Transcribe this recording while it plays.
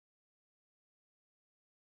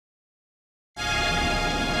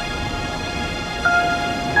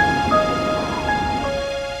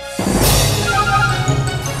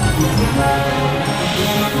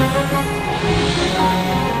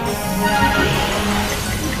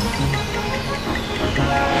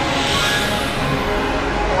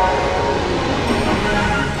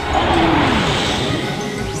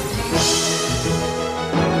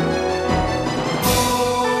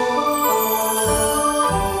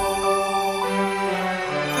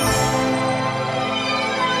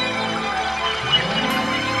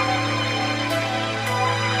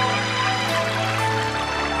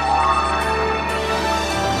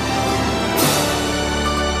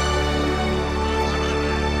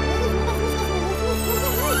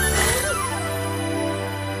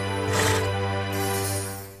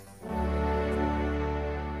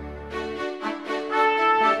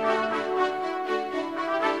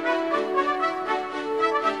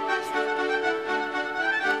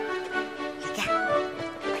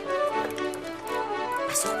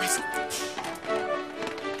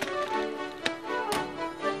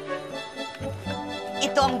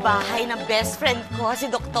Ito ang bahay ng best friend ko,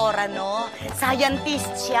 si Doktora, no?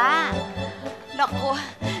 Scientist siya. Naku,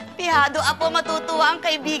 pihado ako, matutuwa ang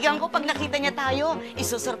kaibigan ko pag nakita niya tayo.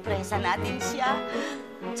 Isusurpresa natin siya.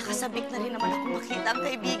 Tsaka sabik na rin naman ako makita ang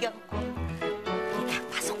kaibigan ko. Halika,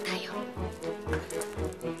 pasok tayo.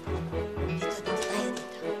 Dito tayo,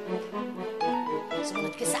 dito.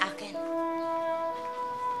 Sumunod ka sa akin.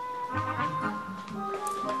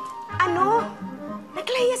 Ano?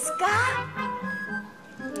 Naglayas ka?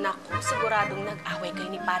 Naku, siguradong nag-away kayo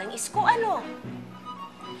ni parang Isko, ano?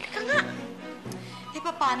 Halika nga. Eh,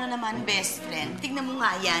 paano naman, best friend? Tignan mo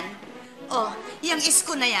nga yan. Oh, yung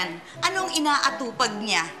Isko na yan, anong inaatupag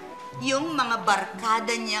niya? Yung mga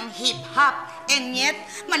barkada niyang hip-hop. And yet,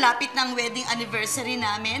 malapit ng wedding anniversary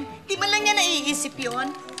namin. Di man lang niya naiisip yun.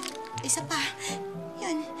 Isa pa,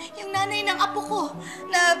 yan, yung nanay ng apo ko,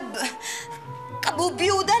 na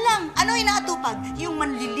kabubiyuda lang. Ano inaatupag? Yung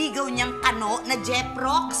manliligaw niyang kano na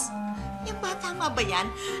Jeprox. Yung bata nga ba yan?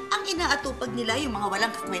 Ang inaatupag nila yung mga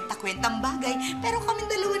walang kakwenta-kwentang bagay. Pero kami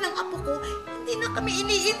dalawa ng apo ko, hindi na kami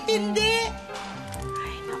iniintindi.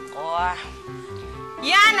 Ay, nako.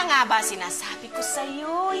 Yan na nga ba sinasabi ko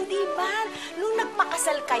sa'yo, hindi ba? Nung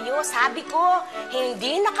nagpakasal kayo, sabi ko,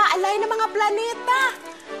 hindi nakaalay ng mga planeta.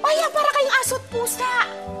 Kaya para kayong aso't pusa.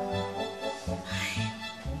 Ay,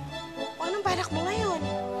 anong balak mo ngayon?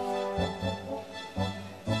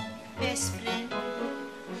 Best friend,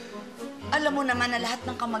 alam mo naman na lahat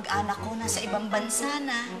ng kamag-anak ko nasa ibang bansa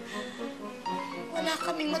na. Wala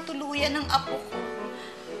kaming matuluyan ng apo ko.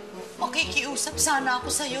 Makikiusap sana ako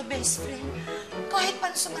sa'yo, best friend. Kahit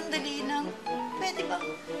pansumandali lang, pwede ba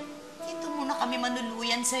dito muna kami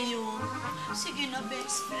manuluyan sa'yo? Sige na,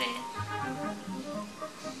 best friend.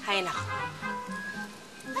 Hay nako.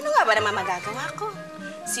 Ano nga ba naman magagawa ko?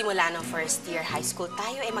 Simula ng first year high school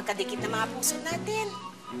tayo, magkadikit na mga puso natin.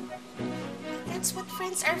 That's what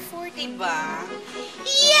friends are for, diba?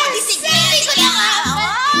 Yes! Sabi ko na nga!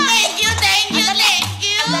 Thank you, thank you, thank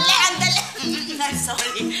you! Andali!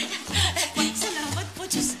 Sorry. Salamat po,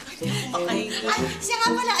 Diyos. Ay, siya nga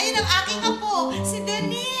pala, ayun ang aking apo, si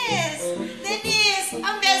Denise. Denise,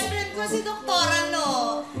 ang best friend ko, si Doktora,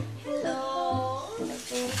 no? Hello.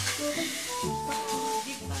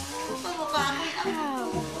 Diba? Pamukha ko yung apo.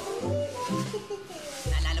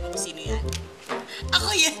 Naalala mo kung sino yan? Ako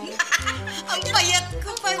yan. Ang payat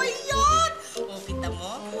ko. Payat! O, kita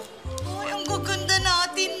mo? Ay, ang gaganda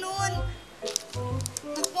natin nun.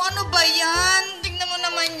 Ano ba yan? Tingnan mo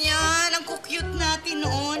naman yan. Ang cute natin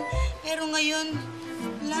noon. Pero ngayon,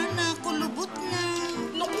 wala na. Kulubot na.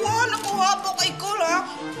 Nakuha po kay Cole, ha?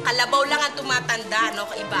 Kalabaw lang ang tumatanda, no?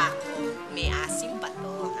 Kaiba ako. May asim pa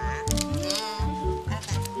to, ha?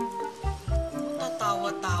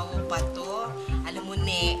 Tatawa-tawa pa to. Alam mo,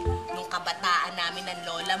 Ne, nung kabataan namin ng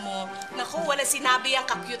lola mo, naku, wala sinabi ang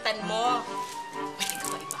kakyutan mo. Pwede ka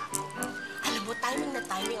ba iba ako? Alam mo, timing na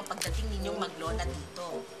timing ang pagdating ninyong maglola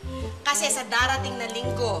dito. Kasi sa darating na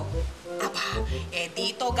linggo,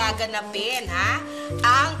 dito gaganapin, ha?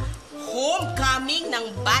 Ang homecoming ng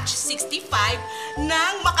batch 65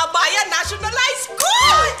 ng Makabayan National High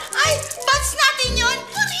School! Ay! Batch natin yun!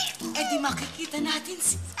 Eh di makikita natin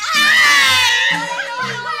si... Ay!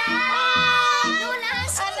 Lola!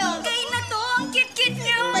 Sumigay na to! Ang cute-cute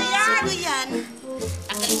niyo! Sino yan?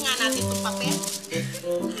 Tanggalin nga natin itong papel.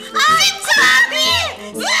 Ay! Sabi!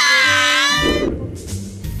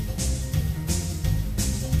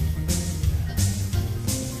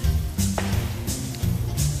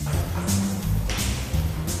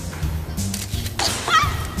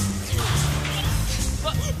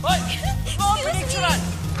 Hoy! Mga pinicturan!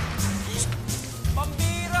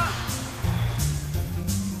 Pambira!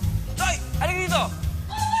 Hoy! Halika dito!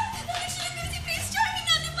 Si Prince Charming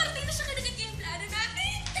natin para dito siya kanagat yung plano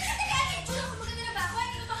natin. Teka! Wala ko maganda na ba ako?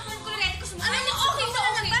 Ano ba kung kulit ko sumama? Alam mo, okay na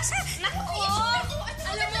okay. Naku!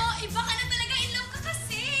 Alam mo, iba ka na talaga. In love ka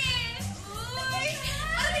kasi. Uy!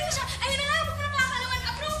 Para dito siya. Ayun na nga, huwag mo na makakalungan.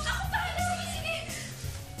 Approve! Ako pa! Sige!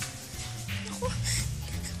 Naku!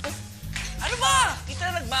 Ano ba? Kita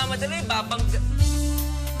na nagmamadali, babang...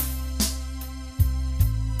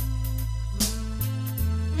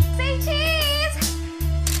 Say cheese!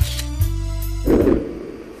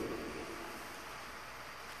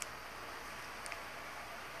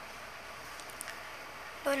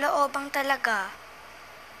 Lola Obang talaga.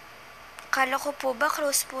 Kala ko po ba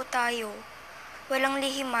close po tayo? Walang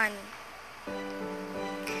lihiman.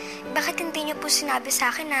 Bakit hindi niyo po sinabi sa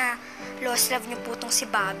akin na lost love niyo po tong si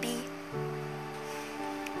Bobby?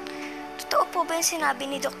 Totoo po ba yung sinabi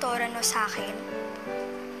ni Doktora no sa akin?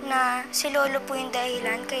 Na si Lolo po yung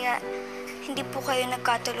dahilan kaya hindi po kayo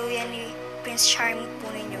nagkatuluyan ni Prince Charming po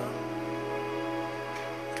ninyo?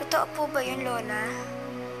 Totoo po ba yun, Lola?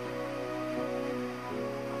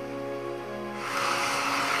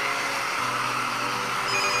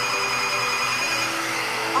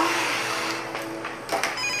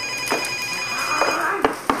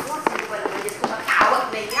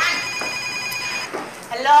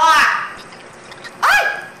 Hello? Ay!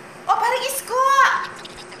 O, parang isko!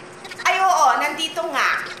 Ay, oo, nandito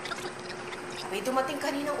nga. May dumating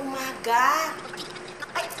kaninang umaga.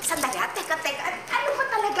 Ay, sandali, teka. Ano ba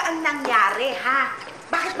talaga ang nangyari, ha?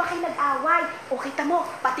 Bakit ba kayo nag-away? O, kita mo,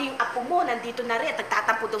 pati yung apo mo nandito na rin at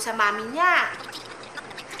nagtatampo daw sa mami niya.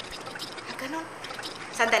 Ah, ganun?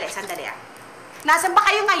 Sandali. Nasaan ba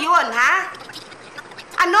kayo ngayon, ha?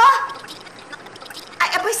 Ano? Ay,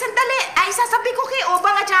 abay, sandali. Ay, sasabi ko kay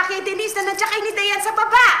Obang at saka kay Denise na nandiyan kay ni Dayan sa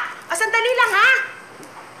baba. O, sandali lang, ha?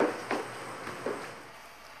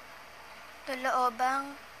 Lola Obang,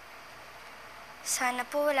 sana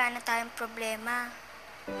po wala na tayong problema.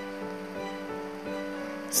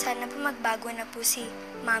 Sana po magbago na po si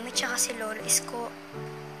Mami tsaka si Lolo Isko.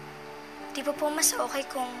 Di ba po mas okay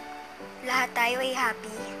kung lahat tayo ay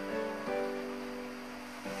happy?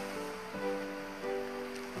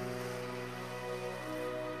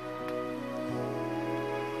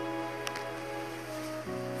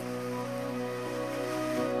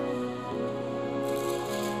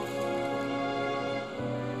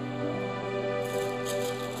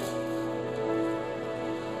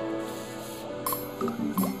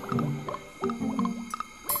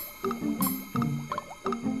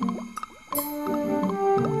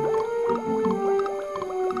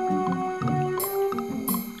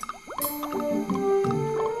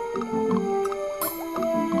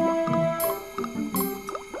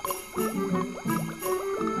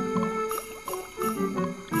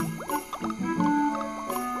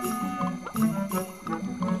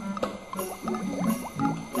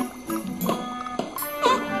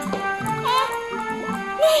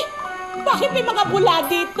 Bakit may mga bula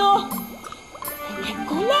dito? Oh my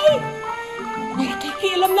kulay! May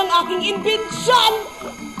nakikialam ng aking imbensyon!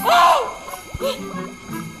 Ah!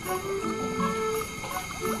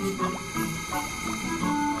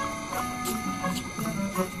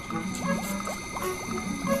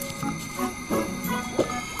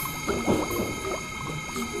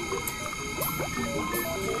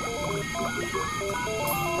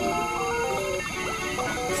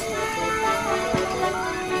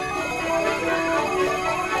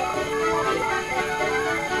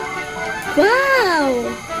 Wow!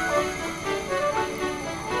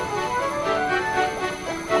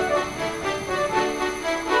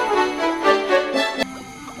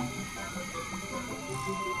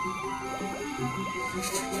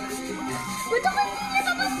 Ba't ako hindi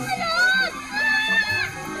napapalot?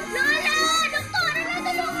 Lola! Doktor!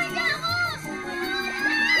 Natulungan niya ako!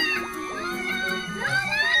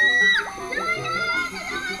 Lola! Tulungan niya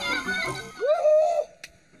ako!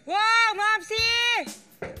 Wow, Mamsi!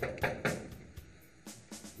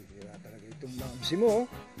 Bihira talaga itong mamsi mo.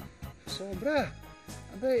 Sobra.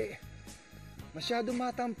 Abay, masyado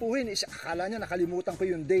matampuhin. Akala niya nakalimutan ko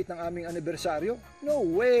yung date ng aming anibersaryo. No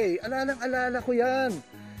way! Alalang-alala ko yan.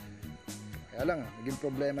 Kaya lang, naging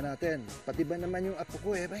problema natin. Pati ba naman yung apo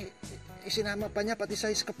ko abay, isinama pa niya, pati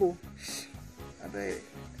size ka po. Abay,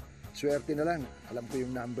 swerte na lang. Alam ko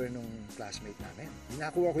yung number ng classmate namin.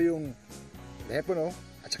 Inakuha ko yung telepono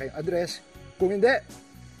at saka yung address. Kung hindi,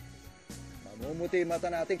 mamumuti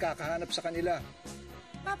mata natin kakahanap sa kanila.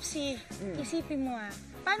 Papsi, isipin mo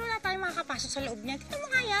paano na tayo makakapasok sa loob niya? Tignan mo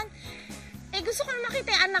nga yan. Gusto ko na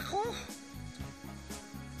makita yung anak ko.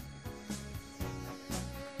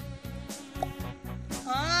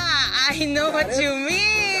 I know what you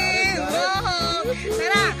mean! Wow!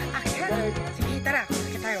 Tara! Sige, tara.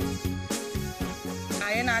 Akit tayo.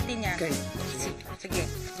 Kaya natin yan. Okay. Sige,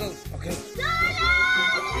 go. Okay.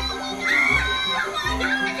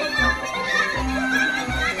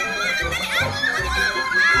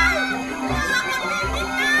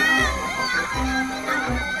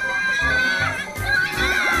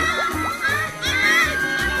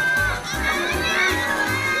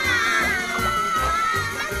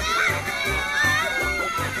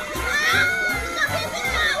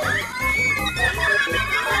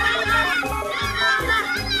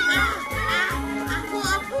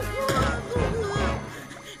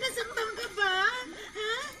 Nasaktan ka ba?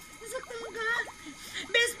 Ha? Nasaktan ka?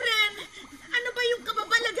 Best friend, ano ba yung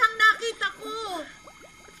kababalaghang nakita ko?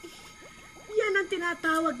 Yan ang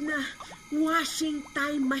tinatawag na washing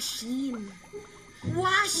time machine.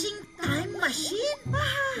 Washing time machine?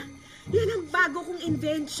 Yan ang bago kong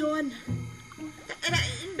invention.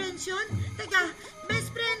 Invention? Teka, best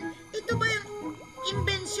friend, ito ba yung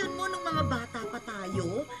imbensyon mo nung mga bata pa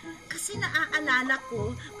tayo. Kasi naaalala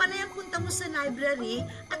ko, panay ang punta mo sa library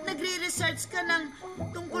at nagre-research ka ng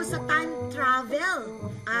tungkol sa time travel.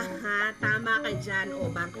 Aha, tama ka dyan,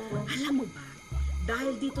 Obang. Alam mo ba,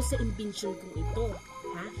 dahil dito sa imbensyon kong ito,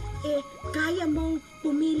 kaya mong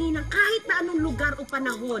pumili ng kahit na anong lugar o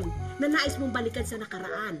panahon na nais mong balikan sa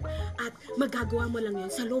nakaraan. At magagawa mo lang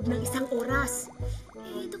yun sa loob ng 1 oras.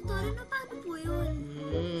 Doktora, na paano po yun?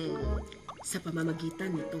 Sa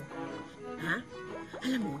pamamagitan nito. Ha?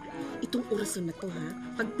 Alam mo, itong orason na to,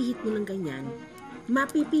 pagpihit mo ng ganyan,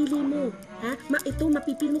 mapipili mo,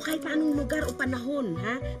 mapipili mo kahit na anong lugar o panahon,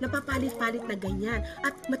 napapalit-palit na ganyan,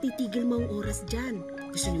 at matitigil mo ang oras dyan.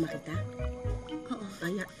 Gusto niyo makita? Oo.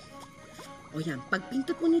 Ayan. O yan,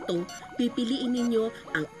 pagpintot mo nito, pipiliin ninyo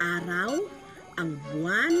ang araw, ang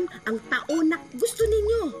buwan, ang taon na gusto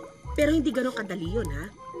ninyo. Pero hindi ganun kadali yun,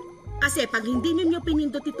 Kasi pag hindi ninyo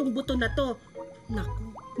pinindot itong buto na to,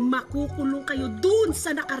 naku, makukulong kayo dun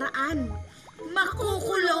sa nakaraan.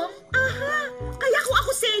 Makukulong? Aha! Kaya kung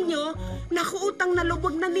ako sa inyo, nakuutang na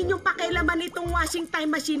lubog na ninyong pakialaman itong washing time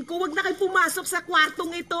machine ko, huwag na kayo pumasok sa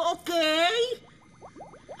kwartong ito, okay?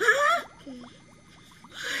 Ha?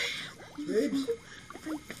 Babes?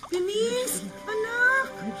 Denise! Anak!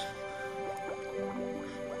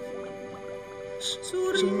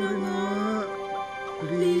 Sorry na nga.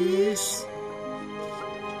 Please.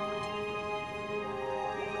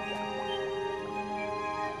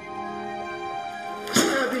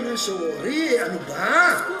 Sabi nga sorry. Ano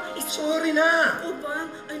ba? Sorry na. O ba?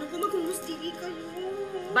 Ay naku, magmumustigi kayo.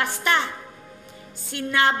 Basta,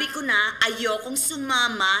 sinabi ko na ayokong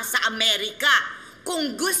sumama sa Amerika.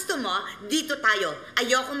 Kung gusto mo, dito tayo.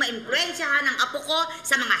 Ayokong maimpluwensyahan ng apo ko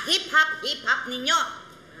sa mga hip-hop ninyo.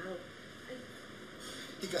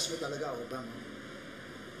 Tigas mo talaga, Obang.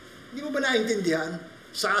 Hindi mo ba naintindihan?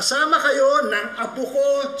 Sasama kayo ng apo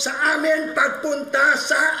ko sa amin pagpunta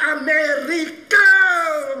sa Amerika!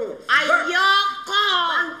 Ayoko!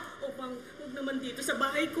 Obang, huwag naman dito sa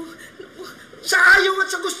bahay ko. Naku. Sa ayaw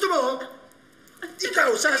at sa gusto mo,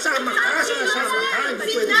 ikaw, sasama ka.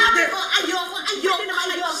 Hindi pwede. Sinabi ko, ayoko.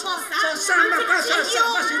 Sasama ka.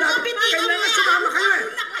 Sinabi, kailangan sumama kayo eh.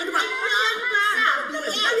 Ano ba?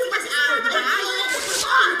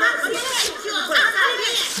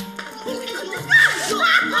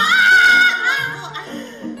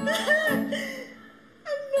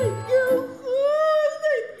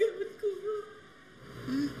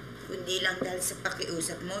 Kundi lang dahil sa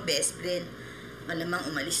pakiusap mo, best friend. Malamang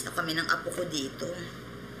umalis na kami ng apo ko dito.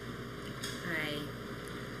 Ay,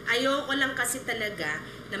 ayoko lang kasi talaga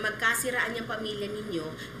na magkasiraan yung pamilya ninyo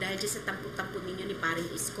dahil dyan sa tampu-tampu ninyo ni paring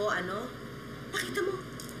Isko, ano? Nakita mo,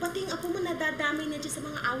 pati yung apo mo nadadamay na dyan sa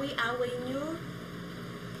mga away-away nyo.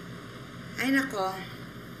 Ay nako,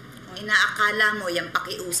 kung inaakala mo yung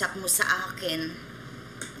pakiusap mo sa akin,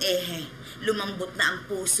 lumambot na ang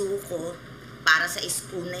puso ko para sa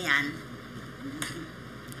Isko na yan.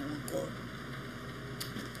 Ewan ko.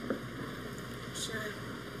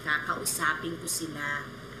 Kakausapin ko sila.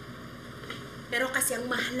 Pero kasi ang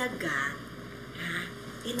mahalaga,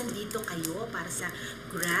 nandito kayo para sa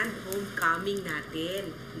grand homecoming natin.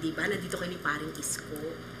 Di ba? Nandito kayo ni paring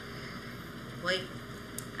Isko. Hoy,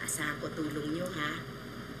 asahan ko tulong nyo,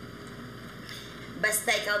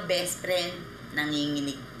 Basta ikaw, best friend,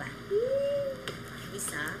 nanginginig pa.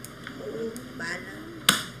 Isa? Oo, bahala.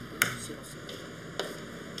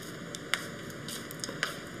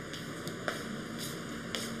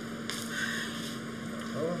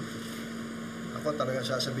 Ako talagang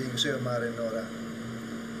sasabihin ko sa'yo, Mare Nora.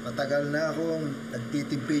 Matagal na akong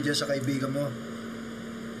nagtitimpi dyan sa kaibigan mo.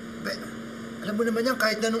 Alam mo naman yan,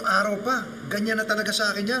 kahit na nung araw pa, ganyan na talaga sa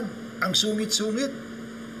akin yan. Ang sungit-sungit.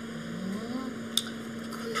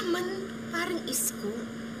 Ikaw naman, parang Isko.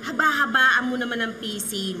 Haba-habaan mo naman ang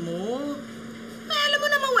PC mo. Alam mo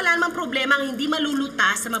naman, wala namang problema ang hindi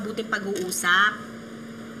malulutas sa mabuting pag-uusap.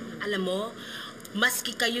 Alam mo,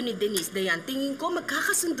 maski kayo ni Denise, Dayan, tingin ko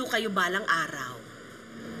magkakasundo kayo balang araw.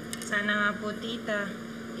 Sana nga po, tita.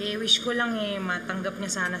 Wish ko lang matanggap niya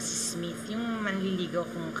sana si Smith, yung manliligaw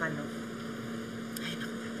kong kano. Ay,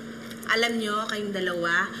 naku. Alam nyo, kayong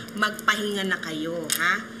dalawa, magpahinga na kayo,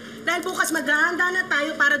 ha? Dahil bukas maghahanda na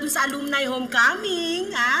tayo para dun sa alumni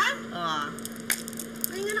homecoming, ha?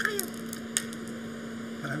 Pahinga na kayo.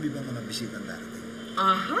 Marami ba mga bisitang darating?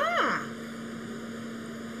 Aha!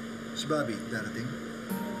 Si Bobby, darating?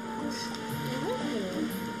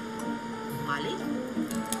 Malay mo.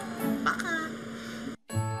 Baka.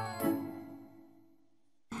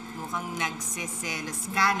 Mukhang nagsiselos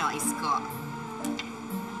ka, no, Isko?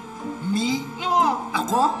 Me? Oo.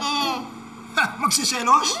 Ako? Ha,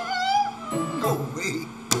 magsiselos? No way.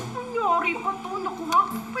 Nangyari pa to, naku ha?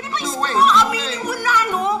 Pwede ba No isko way, mo? no Aminin way. mo na,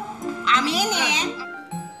 no? Aminin!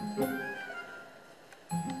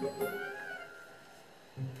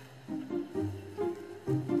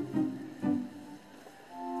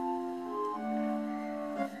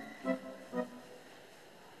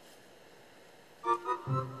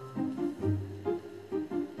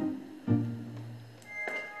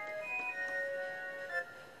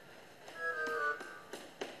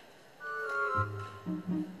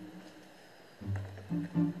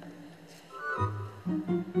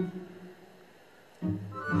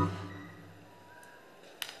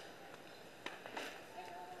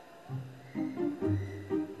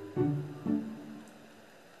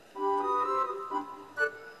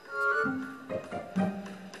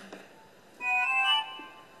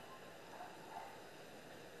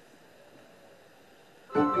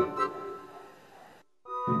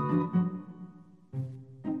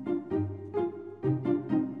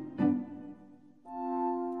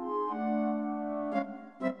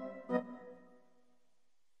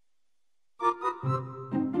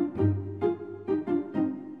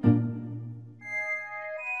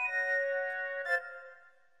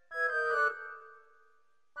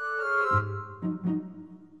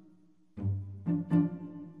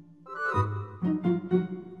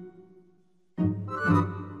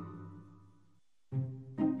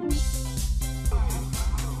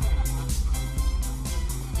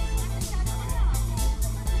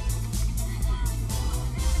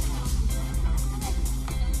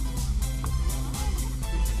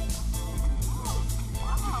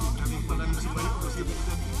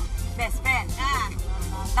 Best friend,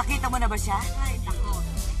 nakita mo na ba siya? Ay, nako.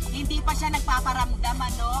 Hindi pa siya nagpaparamdam,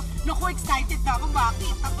 ano? Naku, excited na ako.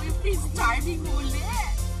 Bakit? Ako yung Prince Charming muli.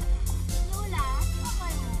 Lola,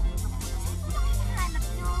 bakit? Saan po na kayo nahanap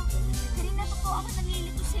nyo? Kanina pa po ako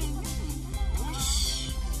nalilito sa inyo eh.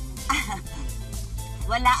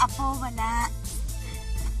 Wala, Apo, wala.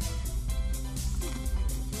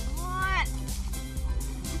 What?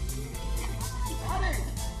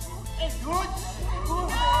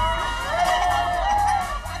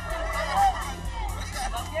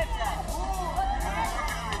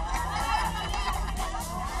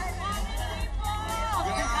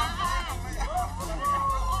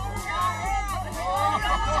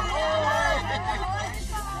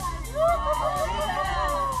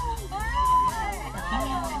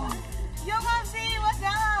 Yo, Mamsi! What's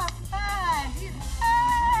up? Hi!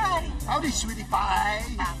 Hi! Howdy, sweetie pie.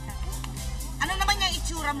 Ano naman yung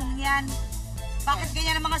itsura mong yan? Bakit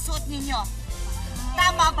ganyan ang mga suot ninyo?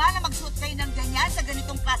 Tama ba na magsuot kayo ng ganyan sa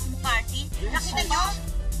ganitong klaseng party? Nakita nyo?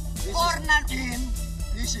 This Or is na... Kim.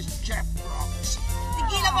 This is Jeff Rocks.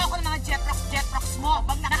 Tigilan mo ako ng mga jet rocks mo.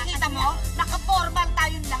 Pag nakakita mo, naka-formal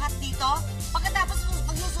tayong lahat dito. Pagkatapos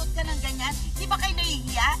magsusuot ka ng ganyan, di ba kayo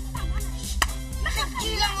nahihiya?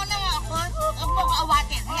 Nakigilan mo na nga ako. Huwag mo ko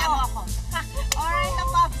awatin. Hayaan mo ako. Alright na,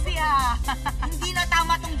 Popsi, ha? Hindi na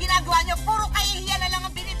tama itong ginagawa nyo. Puro kahihiya na lang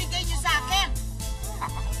ang binibigay nyo sa akin.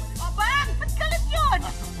 O, Bang! Ba't galit yun?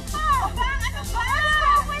 Bang, ano ba? What's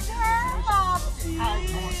wrong with her, Popsi?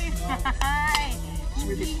 Hi!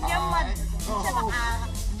 Hindi niya siya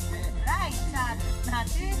maka-right sa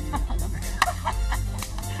natin.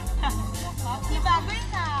 Popsi, bago yun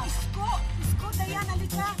na. Isko, Dayan,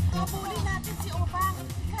 halika. Habulin natin si Obang.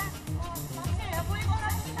 Halika. Popsi, habulin mo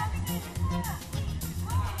natin si natin.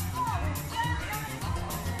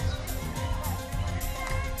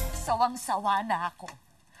 Sawang-sawa na ako.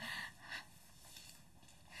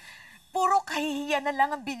 Puro kahihiya na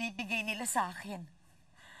lang ang binibigay nila sa akin.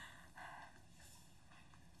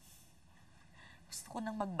 Gusto ko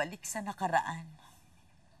nang magbalik sa nakaraan.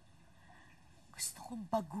 Gusto kong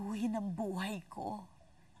baguhin ang buhay ko.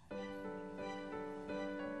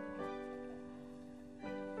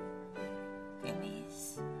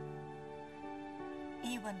 Denise,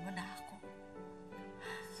 iwan mo na ako.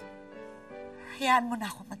 Hayaan mo na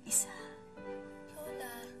ako mag-isa.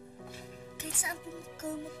 Lola, kahit saan po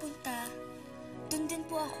kayo mapunta, doon din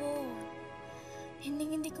po ako.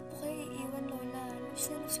 Hindi ko po kayo iiwan, Lola.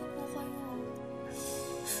 Lusa po kayo.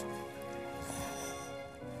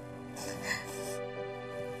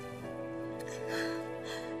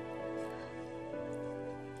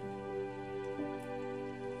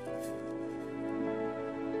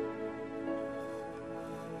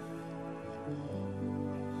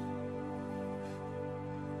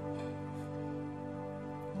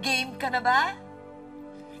 Game ka na ba?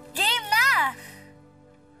 Game na!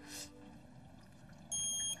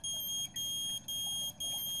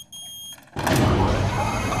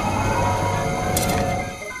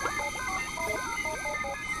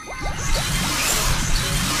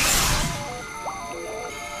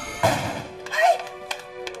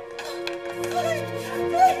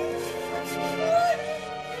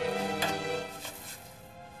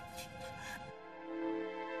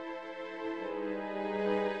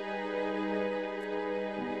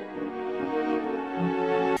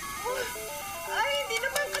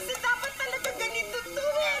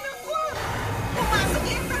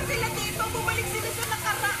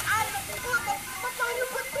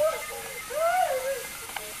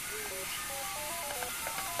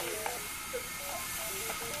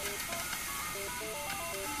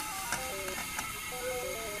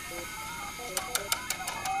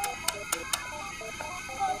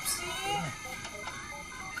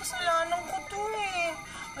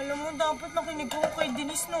 Alam mo, dapat nakinig ko kay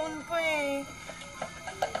Denise noon pa eh.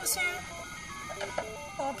 Kasi,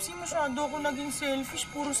 Popsi, masyado ako naging selfish.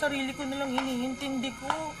 Puro sarili ko nalang hinihintindi ko.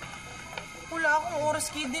 Wala akong oras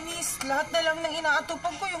kay Denise. Lahat na lang nang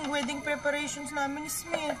inaatupag ko yung wedding preparations namin ni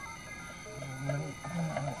Smith.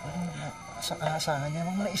 Sa kahasahan niya,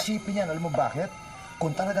 huwag mo na isipin yan. Alam mo bakit?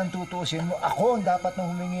 Kung talagang tutuusin mo, ako ang dapat na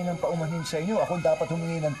humingi ng paumanhin sa inyo. Ako ang dapat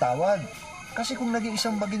humingi ng tawad. Kasi kung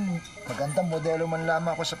nag-iisang maging magandang modelo man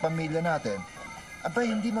lamang ako sa pamilya natin,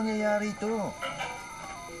 abay, hindi mangyayari ito.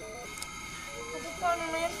 Paano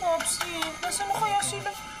na yan, Popsi? Nasaan na kaya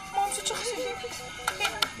sila? Momsi, tsaka si Denise.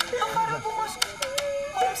 Akara pumasok.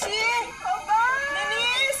 Momsi! Oba!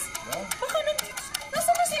 Denise! Baka nandito.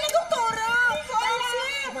 Nasaan na sila, Doktora?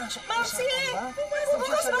 Momsi! Momsi!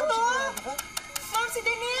 Bukas na to! Momsi,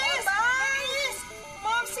 Denise! Denise!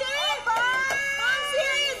 Momsi! Momsi!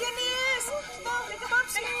 Denise!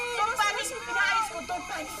 Momsi! Don't panic! Pinaayos ko, don't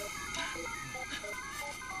panic!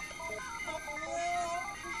 Ako,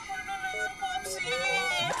 ano na yan, Momsi?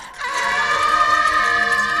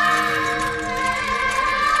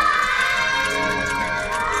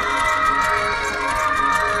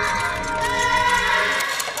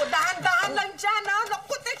 O, dahan-dahan lang dyan, ha?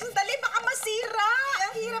 Naku, Tex, sandali, baka masira.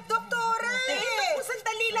 Ang hirap, Doktora, eh. Naku,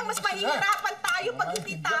 sandali lang, mas mahihirapan tayo pag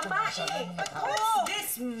hindi tama, eh. What's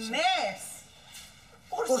this mess?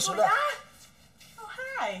 Ursula! Oh,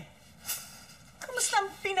 hi! Kamusta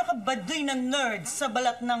ang pinakabaduy na nerd sa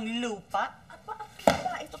balat ng lupa? Aba,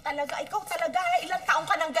 ito talaga, ikaw talaga, ilang taong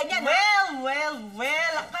ka nang ganyan, ha?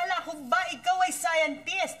 Well, akala ko ba ikaw ay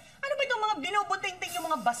scientist? Ano ba itong mga binubuting-ting yung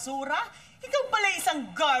mga basura? Ikaw pala isang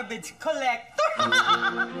garbage collector!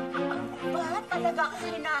 Ba, talaga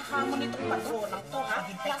akong hinahamon itong patronang to, ha?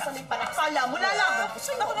 Nasa may panakala mo, lalaban ko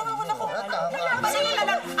sa'yo. Naku. Lalaban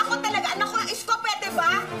lang. Ako talaga, anak ko, isko, pwede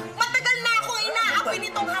ba? Matagal na akong inaapi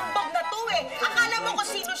nitong hambog na to, eh. Akala mo kung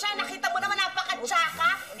sino siya, nakita mo naman napaka-tsaka.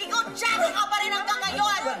 Ikaw, tsaka ka pa rin hanggang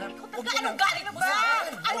ngayon. Ikaw talaga, anong galing mo sa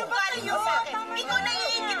akin? Anong galing mo sa akin? Ikaw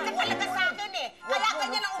naiingit ka talaga sa akin, eh. Kaya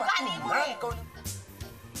ganyan ang ugali mo, eh.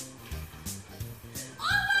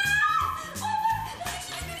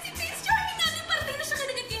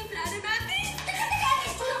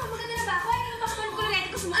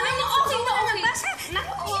 Alam mo, okay na okay.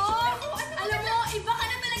 Naku! Alam mo, iba ka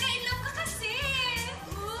na talaga. In love ka kasi.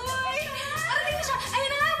 Uy! Parating na siya. Ayun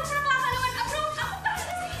na nga, huwag mo na makakalawan. Approach! Ako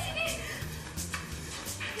talaga. Sige.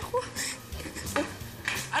 Naku.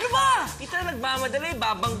 Ano ba? Kita na nagmamadali,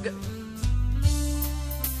 babangga...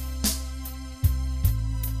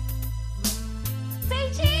 Say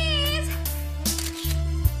cheese!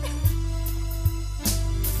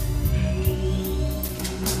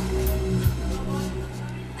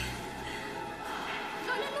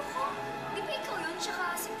 Lola, Luko, di ba ikaw yun?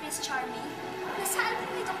 Tsaka si Prince Charming? Nasaan po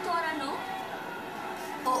ni Doktora, no?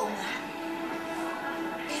 Oo nga.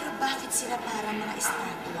 Pero bakit sila parang mga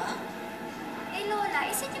estatwa? Eh, Lola,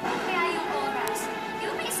 isa niyo po kaya yung oras? Di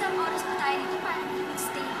ba may isang oras pa tayo dito para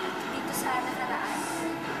mag-stay dito sa nakaraan?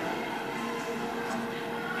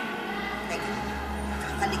 Teka,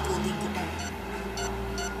 kakalikutin ko na.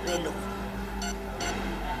 Relo.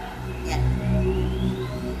 Yan.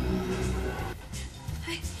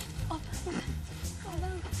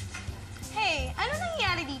 Hey, ano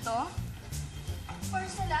nangyayari dito?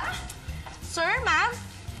 Ursula? Sir, ma'am,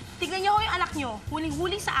 tignan niyo ko yung anak niyo.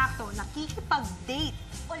 Huling-huli sa akto, nakikipag-date.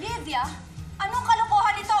 Olivia? Anong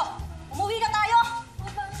kalokohan ito? Umuwi na tayo!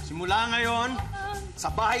 Simula ngayon, sa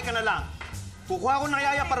bahay ka na lang. Kukuha ko ng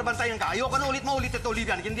yaya para bantayan ka. Ayoko na ulit maulit ito,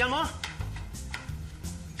 Olivia. Nagindihan mo?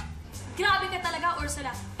 Grabe ka talaga,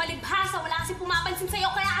 Ursula. Palibhasa, wala kasi pumapansin sa'yo,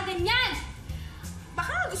 kaya ka ganyan!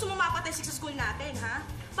 Baka gusto mo mapatay sa school natin, ha?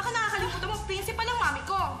 Baka nakakalimutan mo, principal ng mami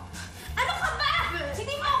ko. Ano ka ba?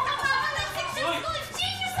 Hindi mo ako napapatay sa school!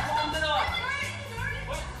 Genius ako!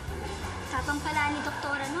 Tapang pala ni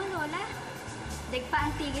Doktora, no, Lola? Daig pa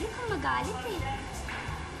ang tigil kung magalit, eh.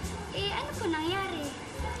 Eh, ano po nangyari?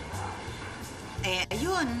 Eh,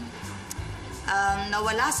 ayun.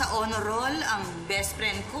 Nawala sa honor roll ang best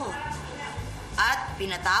friend ko. At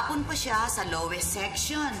pinatapon pa siya sa lowest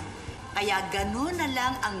section. Kaya ganun na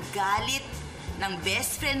lang ang galit ng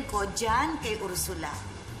best friend ko dyan kay Ursula.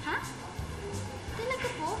 Ha? Talaga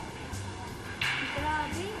po?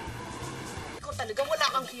 Grabe. Ikaw talaga, wala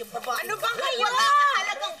kang hiya, baba. Ano ba kayo? Wala ka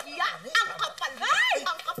talagang hiya. Ang kapal mo.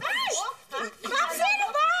 Ang kapal mo. Ha? Sino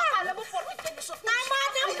ba? Alam mo, porkit ka lusot. Tama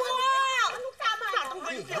na po! Anong tama na?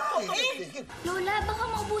 Lola, baka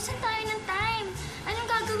maubusan tayo ng time. Anong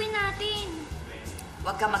gagawin natin?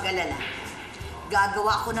 Huwag ka mag-alala.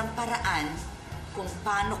 Gagawa ko ng paraan kung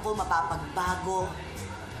paano ko mapapagbago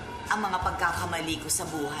ang mga pagkakamali ko sa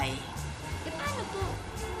buhay. Eh, paano po?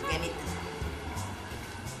 Ganito.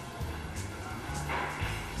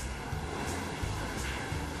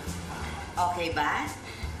 Okay ba?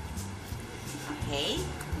 Okay?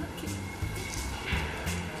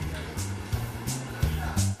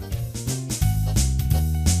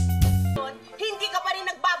 Hindi ka pa rin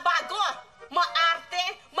nagbabago!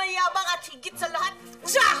 Maarte, mayabang at higit sa lahat,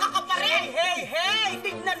 tsaka ka pa rin! Hey!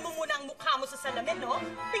 Tignan mo muna ang mukha mo sa salamin, no?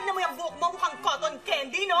 Tignan mo yung buhok mo, mukhang cotton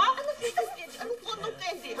candy, no? Anong cotton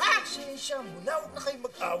candy, ha? Pasensya mo na, huwag na kayo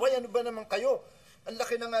mag-away. Ano ba naman kayo? Ang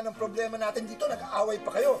laki na nga ng problema natin dito, nag-aaway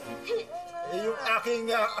pa kayo. Yung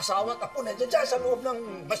aking asawa at apo, nandiyan dyan sa loob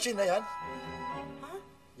ng machine na yan.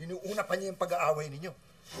 Inuuna pa niya yung pag-aaway ninyo.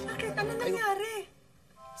 Bakit? Ano nangyari?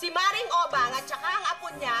 Si Maring Obang at saka ang apo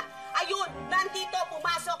niya, ayun, nandito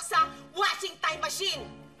pumasok sa washing time machine.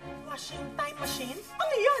 Washing time machine?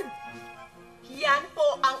 Ano yan? Yan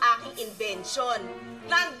po ang aking invention.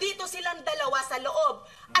 Nandito silang dalawa sa loob.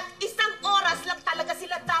 At isang oras lang talaga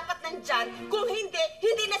sila dapat nandyan. Kung hindi,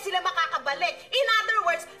 hindi na sila makakabalik. In other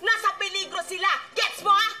words, nasa peligro sila. Gets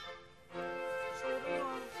mo, ha? Sorry,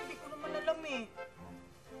 hindi ko naman alam eh.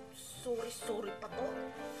 Sorry pa to.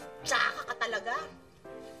 Tsaka ka talaga.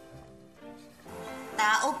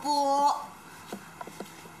 Tao po!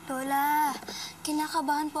 Lola,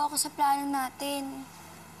 kinakabahan po ako sa plano natin.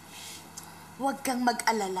 Huwag kang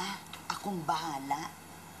mag-alala. Akong bahala.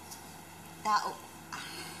 Tao.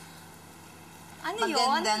 Ano yun?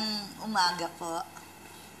 Magandang umaga po.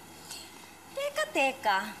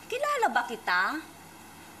 Teka. Kilala ba kita?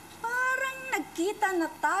 Parang nagkita na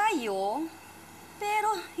tayo. Pero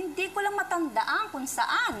hindi ko lang matandaan kung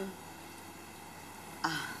saan.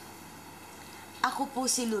 Ako po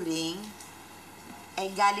si Luring.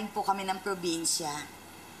 Galing po kami ng probinsya.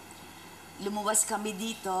 Lumuwas kami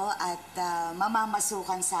dito at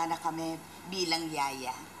mamamasukan sana kami bilang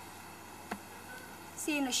yaya.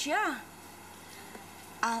 Sino siya?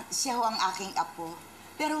 Siya ho ang aking apo.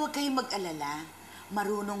 Pero huwag kayong mag-alala.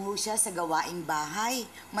 Marunong ho siya sa gawaing bahay.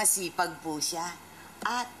 Masipag po siya.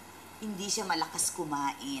 At hindi siya malakas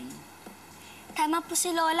kumain. Tama po si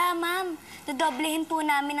Lola, ma'am. Dodoblehin po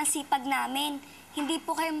namin ang sipag namin. Hindi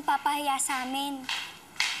po kayo mapapahiya sa amin.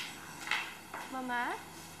 Mama?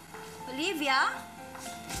 Olivia?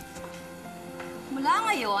 Mula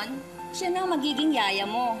ngayon, siya na ang magiging yaya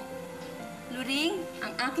mo. Luring,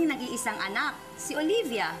 ang aking nag-iisang anak, si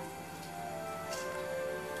Olivia.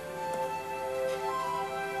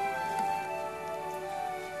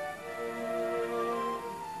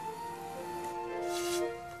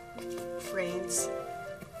 Friends.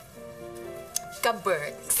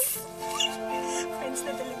 Ka-Berks. Friends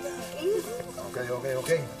na talaga.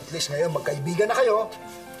 Okay. At least ngayon, magkaibigan na kayo.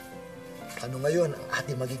 Ano ngayon ang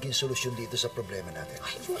ating magiging solusyon dito sa problema natin?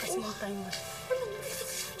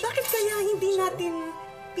 Bakit kaya hindi natin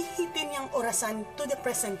pihitin yung orasan to the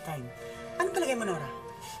present time? Ano palagay mo, Nora?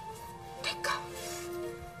 Teka.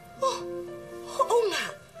 Oo nga.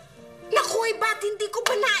 Naku, ba't hindi ko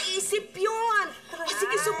ba naisip yun?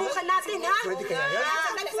 Sige, subukan natin, ha? Pwede kaya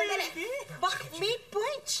yan? Sandali. Bak, may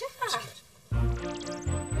point siya.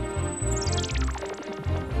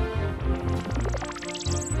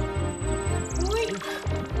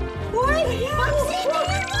 Uy! Mamsi!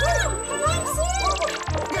 Mamsi!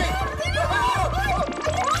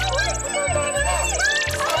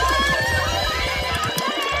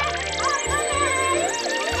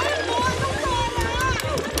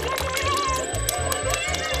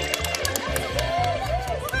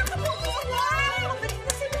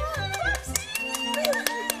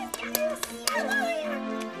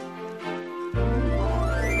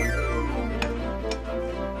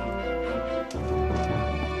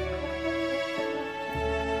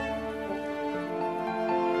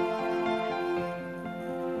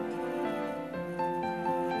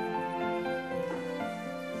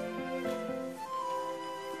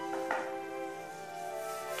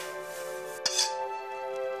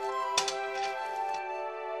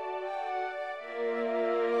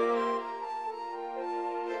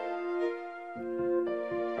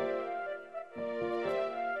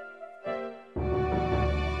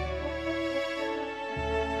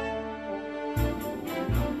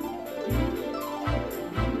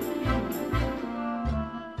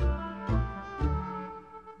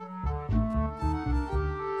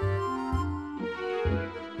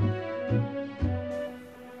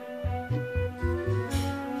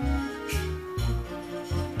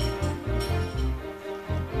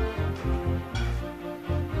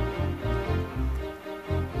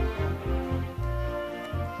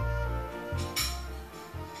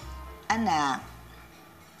 Anak,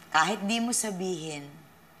 kahit di mo sabihin,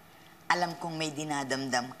 Alam kong may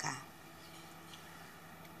dinadamdam ka.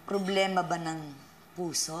 Problema ba ng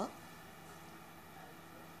puso?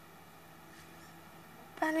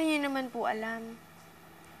 Paano niyo naman po alam?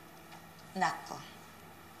 Nako.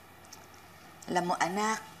 Alam mo,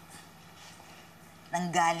 anak,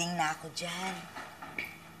 nanggaling na ako dyan.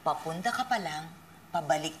 Papunta ka pa lang,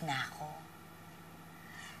 pabalik na ako.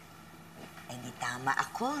 Ay, di tama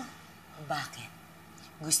ako. Bakit?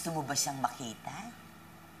 Gusto mo ba siyang makita?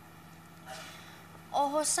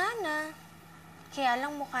 Oo, sana. Kaya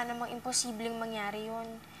lang mukha namang imposibleng mangyari yun.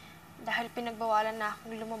 Dahil pinagbawalan na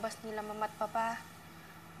akong lumabas nila mama at papa.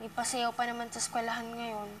 May pasayaw pa naman sa eskwelahan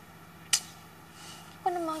ngayon. Hindi ko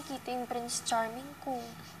na makikita yung Prince Charming ko.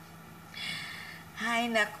 Hay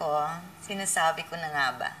nako, sinasabi ko na nga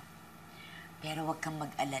ba. Pero huwag kang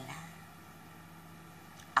mag-alala.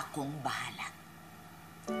 Akong bahala.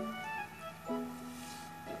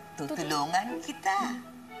 Tutulungan kita.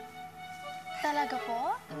 Talaga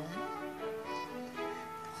po?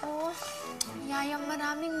 Oh, Yayang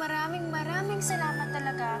maraming salamat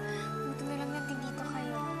talaga. Buti na lang nandito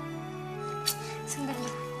kayo. Sandali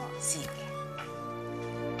po. Sige.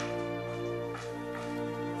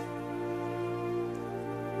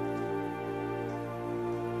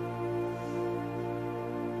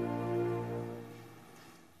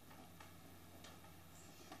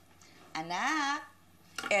 Anak,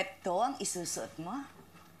 eto ang isusuot mo.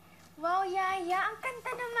 Wow, Yaya, ang kanta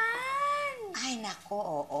naman! Ay, nako,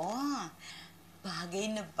 oo. Bagay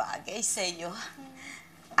na bagay sa'yo.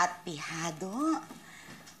 At pihado.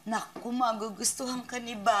 Naku, magugustuhan ka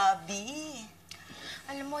ni Bobby.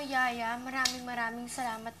 Alam mo, Yaya, maraming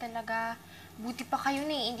salamat talaga. Buti pa kayo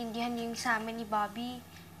naiintindihan niyo yung sa amin ni Bobby.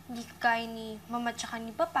 Hindi kagaya ni Mama tsaka ni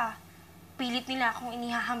Papa. Pilit nila akong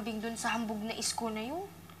inihahambing dun sa hambog na isko na yun.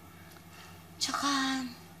 Tsaka,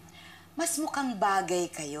 mas mukhang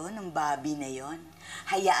bagay kayo ng Bobby na yon.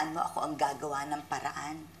 Hayaan mo ako ang gagawa ng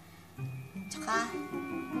paraan. Tsaka,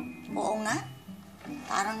 oo nga,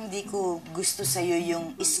 parang hindi ko gusto sa'yo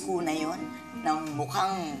yung isko na yon ng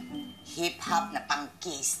mukhang hip-hop na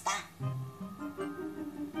pangkista.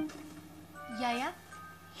 Yaya?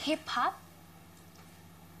 Hip-hop?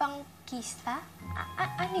 Pangkista?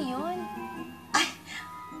 Ano yun? Ay,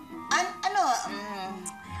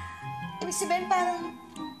 ibig sabihin parang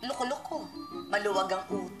loko-loko. Maluwag ang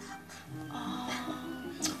utak.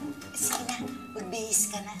 Sige na,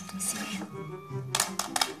 magbihis ka na. Sige.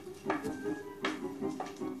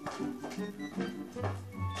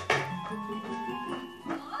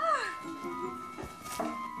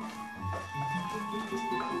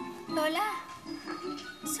 Lola,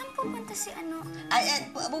 saan pupunta si ano?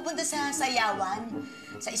 Pupunta sa sayawan,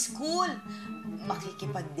 sa school.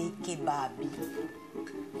 Makikipag-date kay Bobby.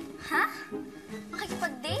 Ha?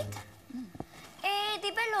 Makikipag-date? Di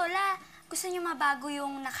ba Lola, gusto niyo mabago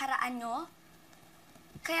yung nakaraan niyo?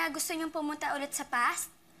 Kaya gusto niyo pumunta ulit sa past?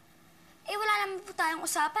 Wala naman po tayong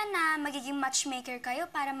usapan na magiging matchmaker kayo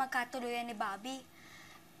para magkatuluyan ni Bobby.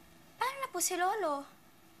 Paano na po si Lolo?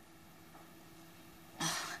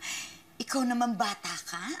 Ikaw naman bata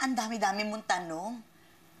ka? Ang dami-dami mong tanong.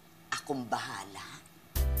 Akong bahala.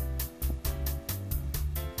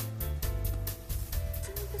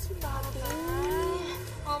 Saan ba si Bobby?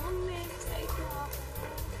 Mag-excited ako.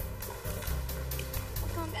 Huwag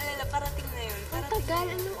kang mag-alala, parating na yun. Ang tagal,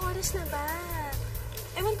 anong oras na ba?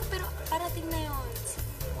 Ewan ko, pero parating na yun.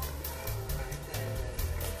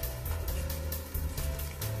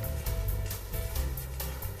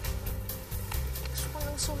 Gusto ko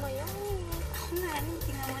nang sumayaw. Ako nga,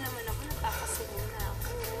 tingnan mo naman ako, nagpapasumo na ako.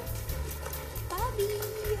 Bobby!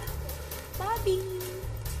 Bobby!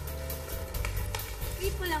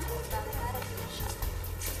 Wait mo lang po, parating na siya.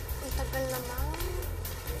 Ang tagal naman.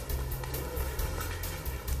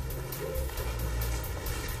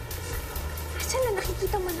 Asan na?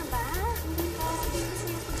 Nakikita mo na ba? Hindi ko kasi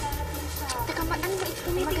yung pagdarating siya. Teka, ano ba ito?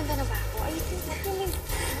 Maganda na ba ako? Ay, tingnan.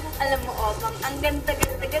 Alam mo, Omang, ang ganda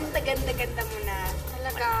mo na.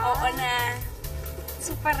 Talaga? Oo na.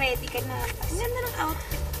 Super ready ka na. Ang ganda ng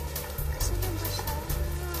outfit. Asan na ba siya?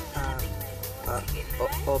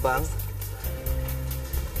 Bang?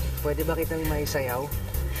 Pwede ba kitang maisayaw?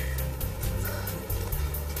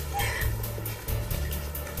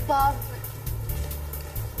 Bob.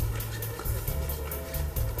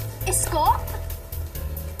 Isko?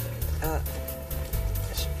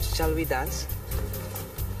 Shall we dance?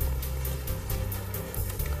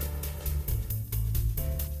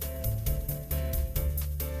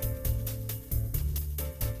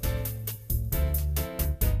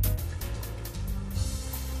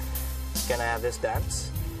 Can I have this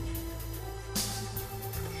dance?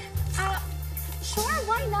 Sure,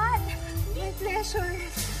 Why not? My pleasure.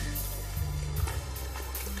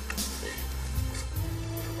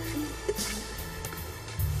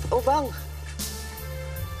 Oh, Bang.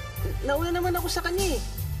 Nauna naman ako sa kanya eh.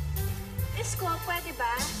 Isko, pwede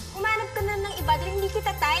ba? Umanap ka na ng iba dahil hindi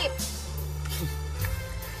kita type.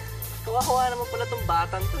 Kawawa naman pala tong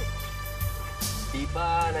batang to eh. Di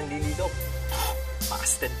pa nanliligaw.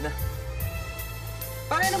 Busted na.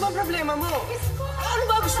 Bakit ano bang problema mo? Isko! Ano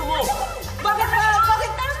ba gusto mo? Bakit ba?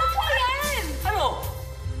 Bakit? Tama ko yan! Ano?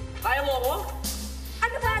 Kaya mo ako?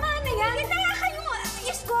 Ano ba? Tama na yan! Hindi na kayo!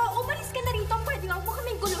 Isko, umalis ka na rito. Pwede ba? Huwag mo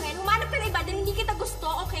kaming guluhin. Umanap ka na iba dahil hindi kita gusto,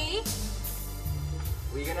 okay?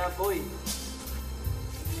 Uwi ka na, boy.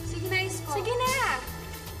 Sige na, Isko. Sige na!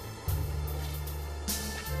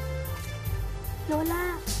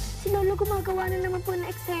 Lola, si Lolo gumagawa na naman po ng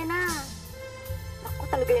eksena.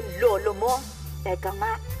 Ako talaga yung lolo mo. Teka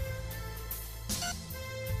nga.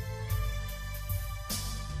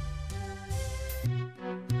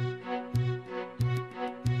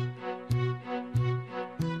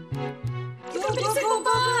 Bilisan mo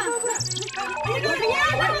ba?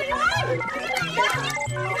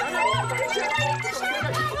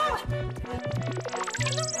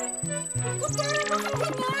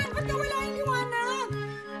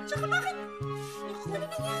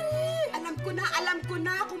 Alam ko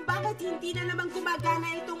na kung bakit hindi na naman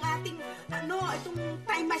gumagana itong ating, itong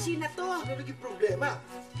time machine na to. Ano naging problema?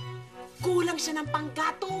 Kulang siya ng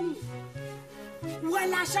panggatong.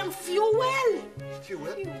 Wala siyang fuel.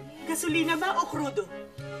 Fuel? Gasolina ba o crudo?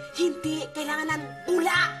 Hindi, kailangan ng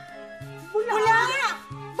bula. Bula?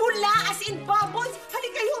 Bula as in bubbles.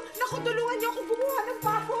 Halika kayo, naku, tulungan niyo ako gumawa ng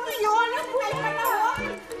bubbles. Yun, ang bula.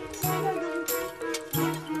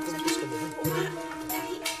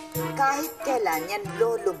 Kahit kailan yan,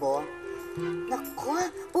 lolo mo, naku,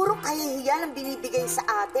 puro kahihiyan ang binibigay sa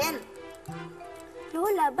atin.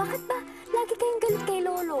 Lola, bakit ba lagi kayong galit kay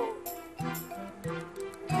Lolo?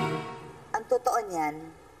 Ang totoo niyan,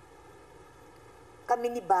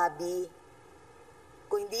 kami ni Bobby,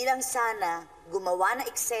 kung hindi lang sana gumawa ng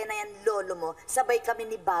eksena yan, lolo mo, sabay kami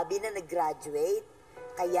ni Bobby na nag-graduate.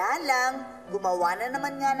 Kaya lang, gumawa na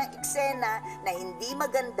naman nga ng eksena na hindi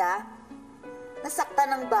maganda, nasaktan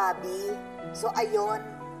ng Bobby. So ayon,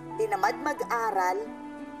 tinamad mag-aral,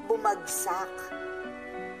 bumagsak.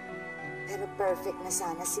 Pero perfect na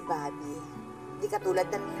sana si Bobby. Hindi katulad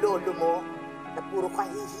ng lolo mo na puro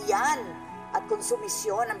kahihiyan at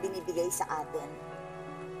konsumisyon ang binibigay sa atin.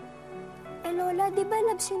 Eh Lola, di ba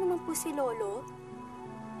loves niyo naman po si Lolo?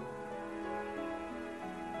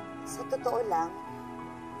 Sa totoo lang,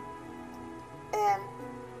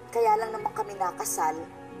 kaya lang naman kami nakasal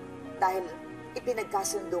dahil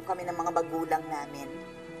ipinagkasundo kami ng mga magulang namin.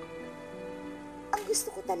 Ang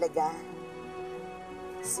gusto ko talaga,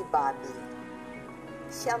 si Bobby.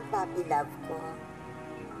 Siya ang puppy love ko.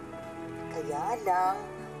 Kaya lang,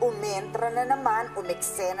 umentra na naman,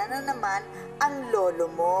 umeksena na naman ang lolo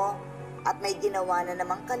mo. At may ginawa na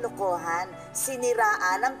namang kalokohan,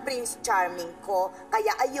 siniraan ang Prince Charming ko,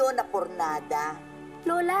 kaya ayon na pornada.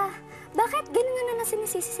 Lola, bakit ganun na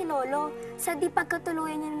sinisisi si Lolo sa di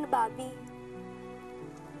pagkatuluyan niya ni Bobby?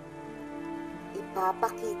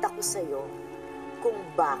 Ipapakita ko sa'yo kung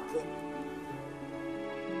bakit.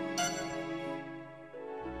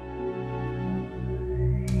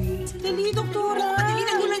 Dali, doktora. Dali,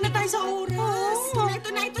 nagulang na tayo sa oras. Ito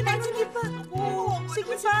na. Sige pa.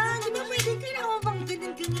 Sige pa. Di ba pwede kailangan bang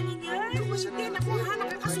ganyan-ganyanin yan? Hindi, naku,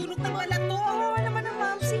 nakakasulot na pala to. Kawawa naman ang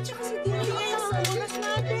mamsi, tsaka si Dili. Sa oras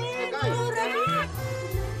natin. Doktora.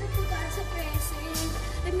 Sa present.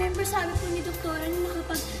 Remember, sabi po ni Doktora na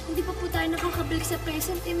kapag hindi pa po tayo nakakabalik sa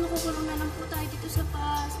present, makukulong na lang po tayo dito sa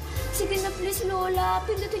past. Sige na please, Lola.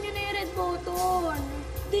 Pindutin niyo na yung red button.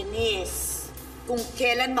 Denise, kung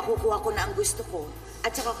kailan makukuha ko na ang gusto ko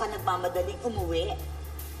at saka ka nagmamadaling umuwi,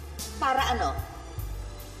 para ano?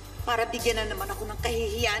 Para bigyan na naman ako ng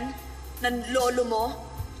kahihiyan ng lolo mo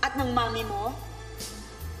at ng mami mo?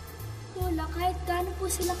 Lola, kahit gaano po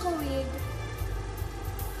sila kawig,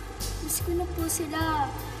 miss ko na po sila.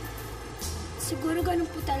 Siguro ganun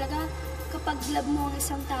po talaga kapag love mo ang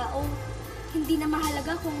isang tao. Hindi na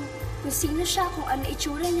mahalaga kung sino siya, kung ano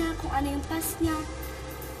itsura niya, kung ano yung past niya.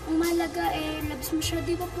 Ang mahalaga loves mo siya,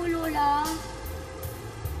 di ba po, Lola?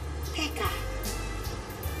 Teka.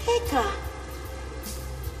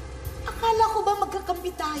 Akala ko ba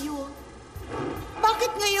magkakampi tayo?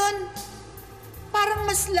 Bakit ngayon? Parang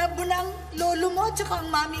mas love mo ng lolo mo at saka ang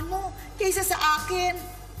mami mo kaysa sa akin.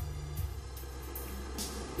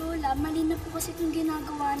 Lola, mali na po kasi itong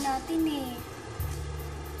ginagawa natin eh.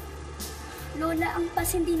 Lola, ang pas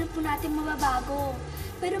hindi na po natin mababago.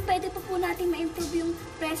 Pero pwede pa po natin ma-improve yung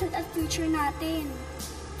present at future natin.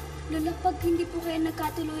 Lola, pag hindi po kayo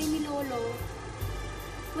nagkatuloy ni Lolo,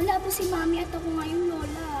 wala po si Mami at ako ngayon,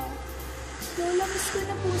 Lola. Lola, miss ko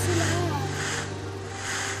na po sila.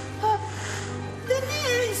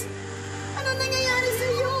 Denise! Ano nangyayari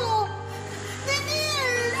sa'yo? Denise!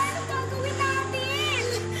 Lola, ano gagawin natin?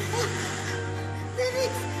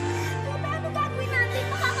 Denise! Lola, ano gagawin natin?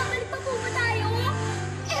 Makakabalik pa po ba tayo?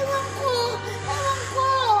 Ewan ko! Ewan ko!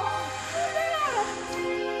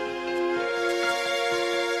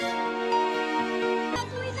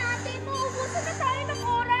 Gagawin natin? Mauubusan na tayo ng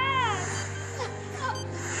oras.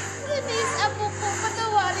 Denise, apo ko,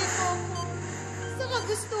 patawarin mo ako. Sa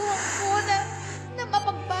kagustuhan ko na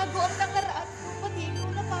mapagbago ang nakaraan ko, pati ko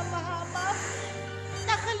napapahamak.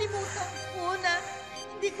 Nakalimutan ko na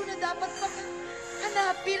hindi ko na dapat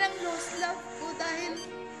hanapin ang lost love ko dahil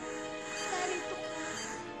narito ko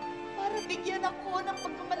para bigyan ako ng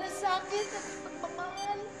pagmamalasakit at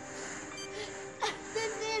pagmamahal.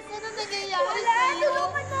 Denise, ano nangyayari Lola, sa'yo?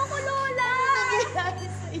 tulungan mo ako, Lola! Ano nangyayari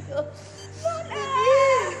sa'yo? Lola!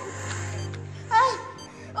 Denise! Ay!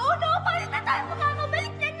 Oh no! Paano na tayo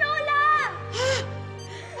makakabalik niyan, Lola?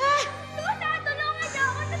 Lola, tulungan niyo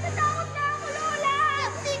ako! Natatakot na ako, Lola!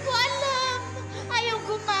 Hindi ko alam! Ayaw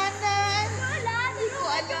gumanan! Lola,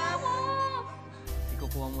 tulungan niyo ako!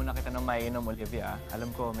 Ikukuha muna kita ng mainom, Olivia. Alam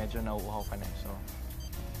ko, medyo nauuhaw ka na. So,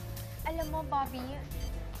 Alam mo, Bobby,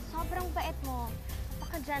 sobrang bait mo.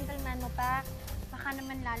 Napaka-gentleman mo pa. Baka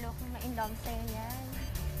naman lalo akong ma-inlove sa'yo yan.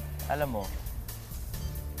 alam mo,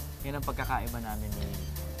 yan ang pagkakaiba namin ni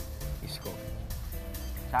Isko.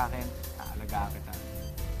 Sa akin, aalagaan kita.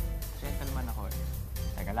 Gentleman ako eh.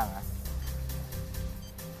 Teka lang ha.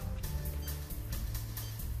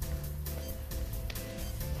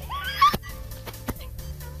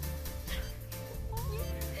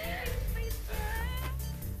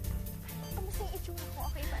 Kamusta yung itsura ko?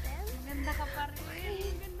 Okay pa rin? Maganda ka pa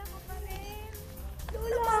rin. Maganda ka pa rin.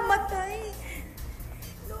 Lola, mamatay!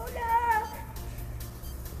 Lola!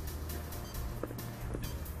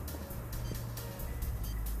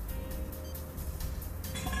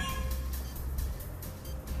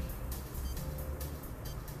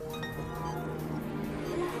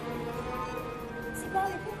 Si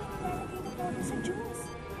Bobby po may nilalagay na powder sa juice.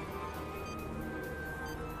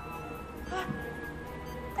 Ha?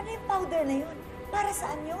 Ano yung powder na yun? Para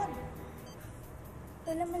saan yun?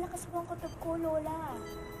 Lola, malakas po ang kutob ko, Lola.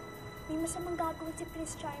 May masamang gagawin si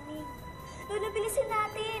Prince Charming. Lola, bilisin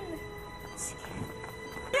natin! Sige.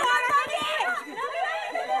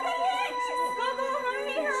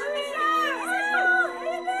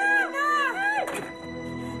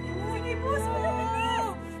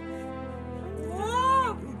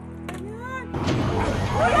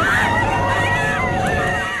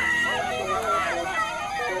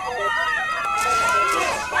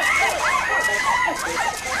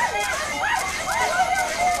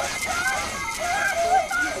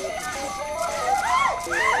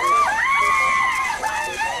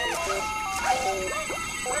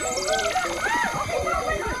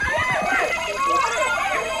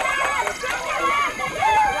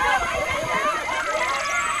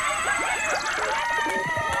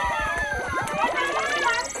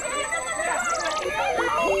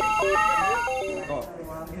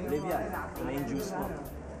 Olivia, ito na yung juice mo.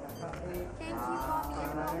 Thank you, Bobby.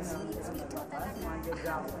 Ang sweet po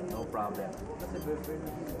talaga. No problem.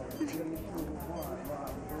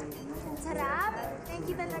 Sarap. Thank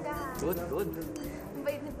you talaga. Good, good. Ang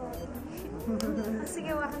bait ni Bobby.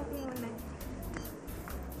 Sige, wakan ko muna.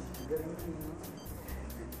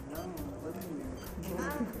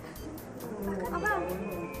 Aba,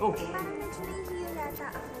 Oh, parang medyo nahihiyo yata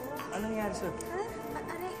ako. anong nangyari sir? Ha?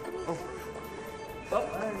 Aray. Oh. Oh.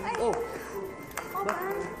 Oh. O ba?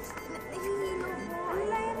 Nahihilo ko. Ang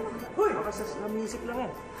layan mo. Hoy! Baka sa music lang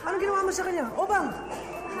yan. Anong ginawa mo sa kanya? O bang?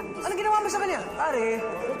 Anong ginawa mo sa kanya? Pare,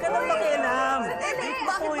 huwag ka nang makialam.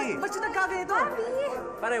 Bakit? Ba't siya nagkaganito?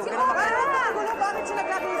 Pare, huwag ka nang makialam. Bakit siya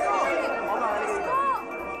nagkaganito? O bang, halika dito.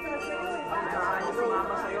 Ayos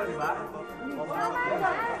sumama sa'yo, di ba? O bang?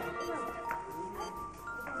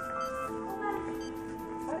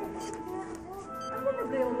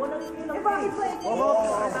 Eh, bakit ba?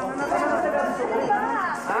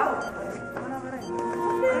 Ha?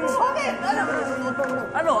 Bakit?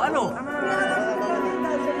 Ano? Ano?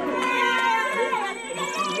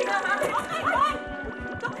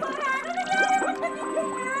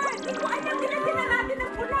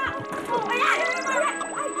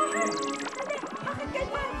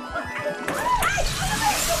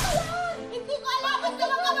 Hindi ko alam! Basta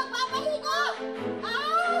lang ka magpapahinga!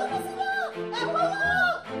 Ah! Kasi na! Ewan mo!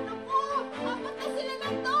 Naku! Apat na sila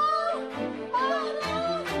ng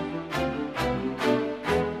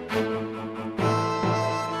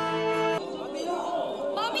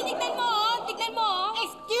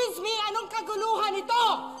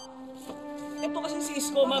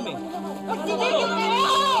Isko, mami. Magtitigil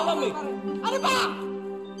kayo! Mami. Ano ba?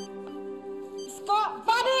 Isko,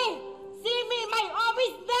 Bobby! See me in my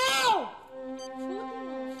office now!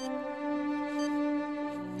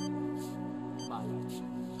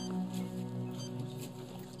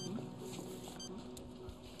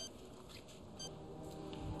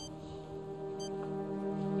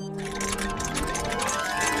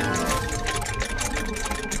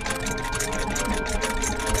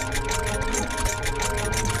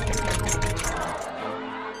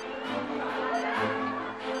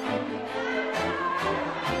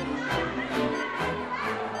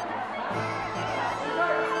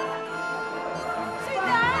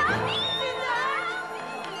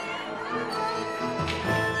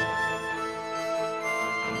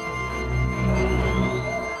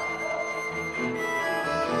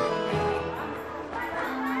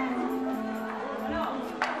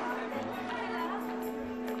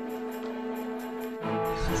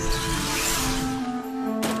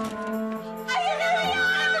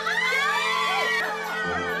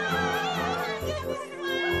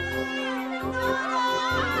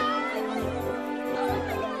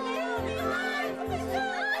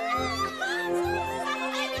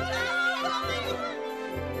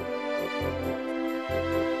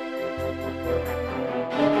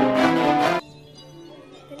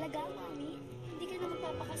 Talaga, Mami? Hindi ka na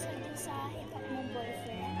magpapakasal dun sa hip-hop mong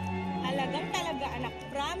boyfriend? Talagang talaga, anak.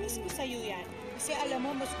 Promise ko sa'yo yan. Kasi alam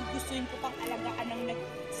mo, mas gugustuhin ko pang alagaan ng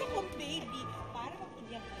isa kong baby para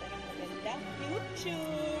mapigyan kita ng magandang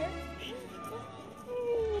future.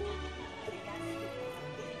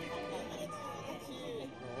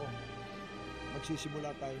 Oo.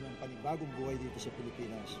 Magsisimula tayo ng panibagong buhay dito sa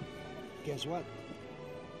Pilipinas. Guess what?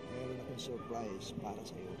 Meron akong surprise para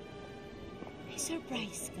sa'yo. May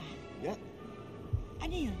surprise ka? Yeah.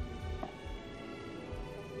 Ano yun?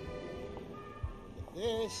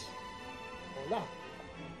 Yes. Hola.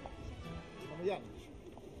 Tignan mo yan.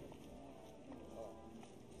 Oh.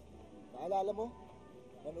 Naalala mo?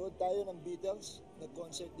 Nanood tayo ng Beatles,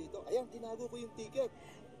 nag-concert dito. Ayan, tinago ko yung ticket.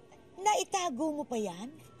 Naitago mo pa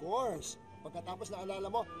yan? Of course. Pagkatapos naalala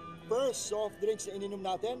mo, first soft drinks na ininom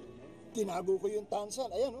natin, tinago ko yung tansan.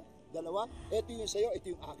 Ayan, oh. Dalawa. Ito yung sa'yo,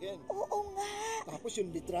 ito yung akin. Oo nga. Tapos yung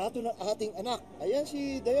litrato ng ating anak. Ayan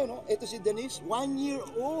si Dayan, oh. Ito si Denise, 1 year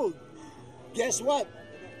old. Guess what?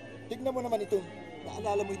 Tignan mo naman itong,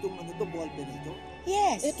 naalala mo itong ano to, ballpen ito?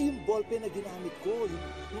 Yes. Ito yung ballpen na ginamit ko.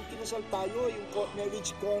 Yung kinasal tayo, yung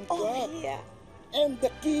marriage contract. Oh, yeah. And the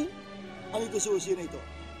key, ano ito susi na ito?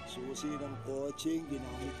 Susi ng coaching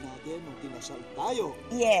ginamit natin nung kinasal tayo.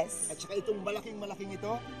 Yes. At saka itong malaking-malaking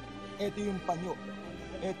ito, ito yung panyo.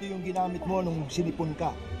 Ito yung ginamit mo nung sinipon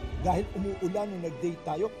ka. Dahil umuulan nung nag-date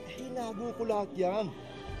tayo, tinago ko lahat yan.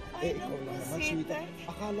 Ikaw lang naman, sweetheart.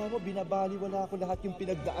 Akala mo, binabaliwala ko lahat yung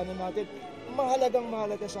pinagdaanan natin. Mahalagang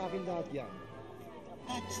mahalaga sa akin lahat yan.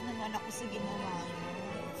 Touch naman ako sa ginawa mo.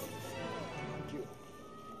 Thank you.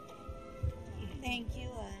 Thank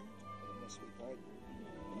you, Sweetheart,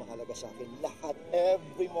 mahalaga sa akin lahat.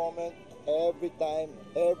 Every moment, every time,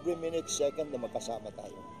 every minute, second na magkasama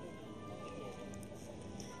tayo.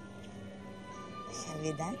 Shall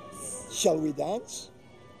we dance? Shall we dance?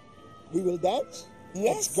 We will dance?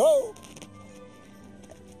 Yes. Let's go!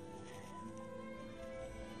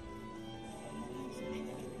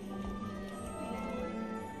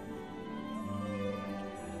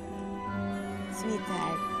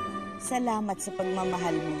 Sweetheart, salamat sa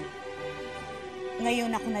pagmamahal mo.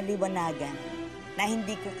 Ngayon ako naliwanagan na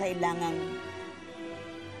hindi ko kailangang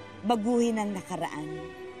baguhin ang nakaraan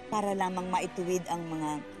para lamang maituwid ang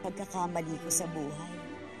mga pagkakamali ko sa buhay.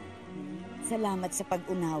 Salamat sa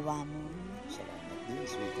pag-unawa mo. Salamat din,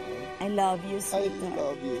 sweetheart. I love you, sweetheart. I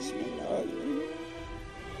love you, sweetheart.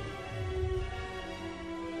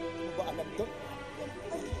 Ano ba alam to?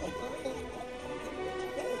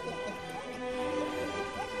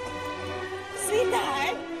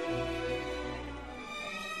 Sweetheart!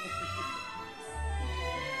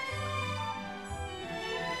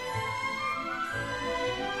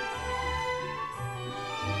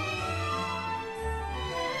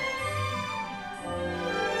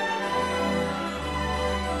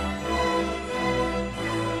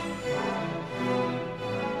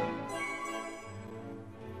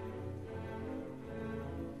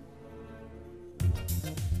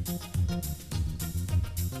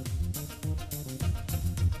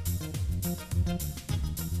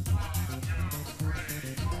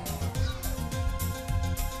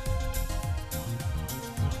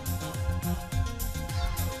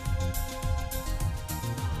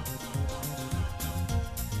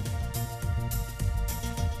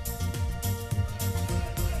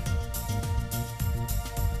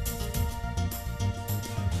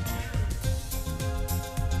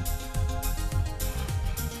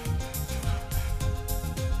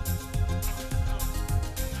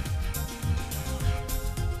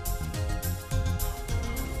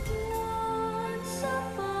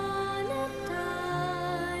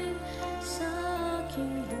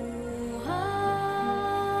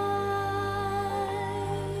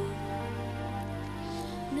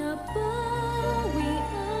 Nabawi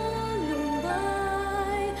ang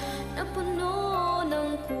lumbay na puno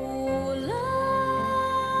ng kulay.